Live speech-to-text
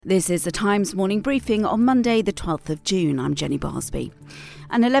This is the Times morning briefing on Monday, the 12th of June. I'm Jenny Barsby.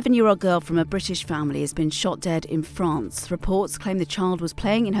 An 11-year-old girl from a British family has been shot dead in France. Reports claim the child was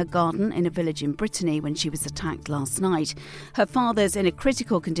playing in her garden in a village in Brittany when she was attacked last night. Her father's in a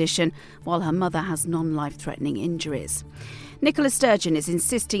critical condition, while her mother has non-life-threatening injuries. Nicola Sturgeon is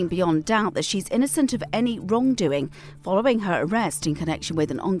insisting beyond doubt that she's innocent of any wrongdoing following her arrest in connection with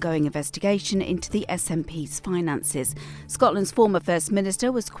an ongoing investigation into the SNP's finances. Scotland's former First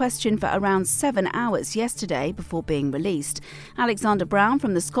Minister was questioned for around 7 hours yesterday before being released. Alexander Brown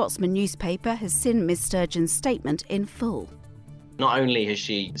from the Scotsman newspaper has seen Miss Sturgeon's statement in full. Not only has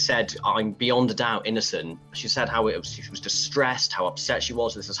she said, I'm beyond a doubt innocent, she said she was distressed, how upset she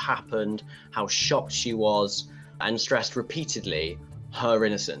was this has happened, how shocked she was, and stressed repeatedly her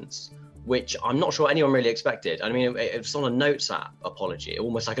innocence, which I'm not sure anyone really expected. I mean, it was on a Notes app apology,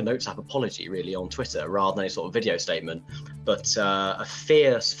 almost like a Notes app apology, really, on Twitter, rather than a sort of video statement, but a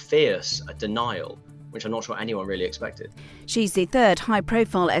fierce denial, which I'm not sure anyone really expected. She's the third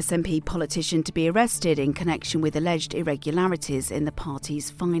high-profile SNP politician to be arrested in connection with alleged irregularities in the party's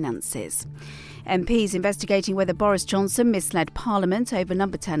finances. MPs investigating whether Boris Johnson misled Parliament over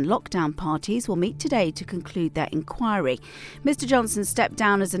Number 10 lockdown parties will meet today to conclude their inquiry. Mr Johnson stepped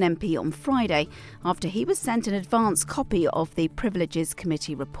down as an MP on Friday after he was sent an advance copy of the Privileges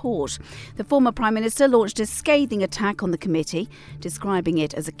Committee report. The former Prime Minister launched a scathing attack on the committee, describing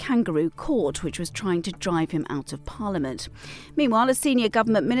it as a kangaroo court which was trying to drive him out of Parliament. Meanwhile, a senior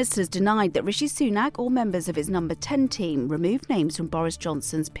government minister has denied that Rishi Sunak or members of his Number 10 team removed names from Boris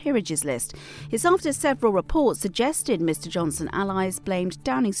Johnson's peerages list. It's after several reports suggested Mr Johnson allies blamed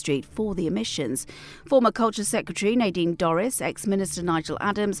Downing Street for the omissions. Former Culture Secretary Nadine Dorries, ex-Minister Nigel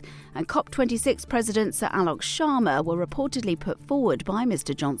Adams and COP26 President Sir Alok Sharma were reportedly put forward by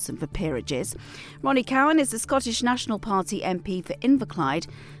Mr Johnson for peerages. Ronnie Cowan is the Scottish National Party MP for Inverclyde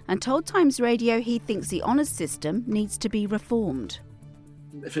and told Times Radio he thinks the honours system needs to be reformed.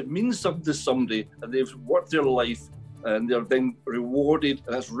 If it means something to somebody and they've worked their life and they're then rewarded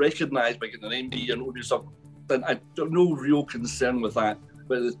and that's recognised by getting an MD and all this stuff, then I have no real concern with that.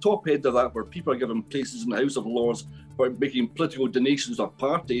 But at the top end of that, where people are given places in the House of Lords for making political donations to a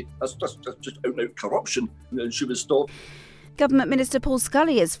party, that's just out-and-out corruption, and should be stopped. Government Minister Paul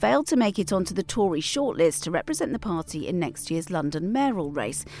Scully has failed to make it onto the Tory shortlist to represent the party in next year's London mayoral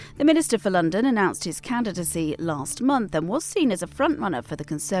race. The Minister for London announced his candidacy last month and was seen as a frontrunner for the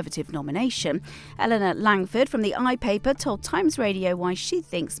Conservative nomination. Eleanor Langford from the iPaper told Times Radio why she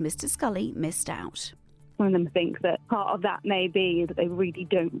thinks Mr Scully missed out. Some of them think that part of that may be that they really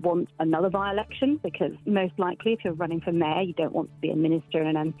don't want another by-election, because most likely if you're running for mayor, you don't want to be a minister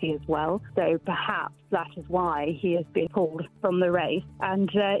and an MP as well. So perhaps that is why he has been pulled from the race. And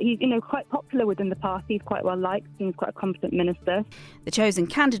he's quite popular within the party. He's quite well liked. He's quite a competent minister. The chosen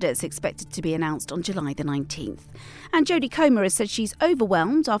candidate's expected to be announced on July the 19th. And Jodie Comer has said she's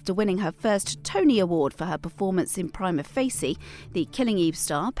overwhelmed after winning her first Tony Award for her performance in Prima Facie. The Killing Eve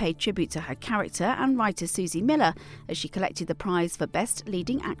star paid tribute to her character and writer Susie Miller as she collected the prize for Best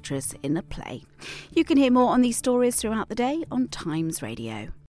Leading Actress in a Play. You can hear more on these stories throughout the day on Times Radio.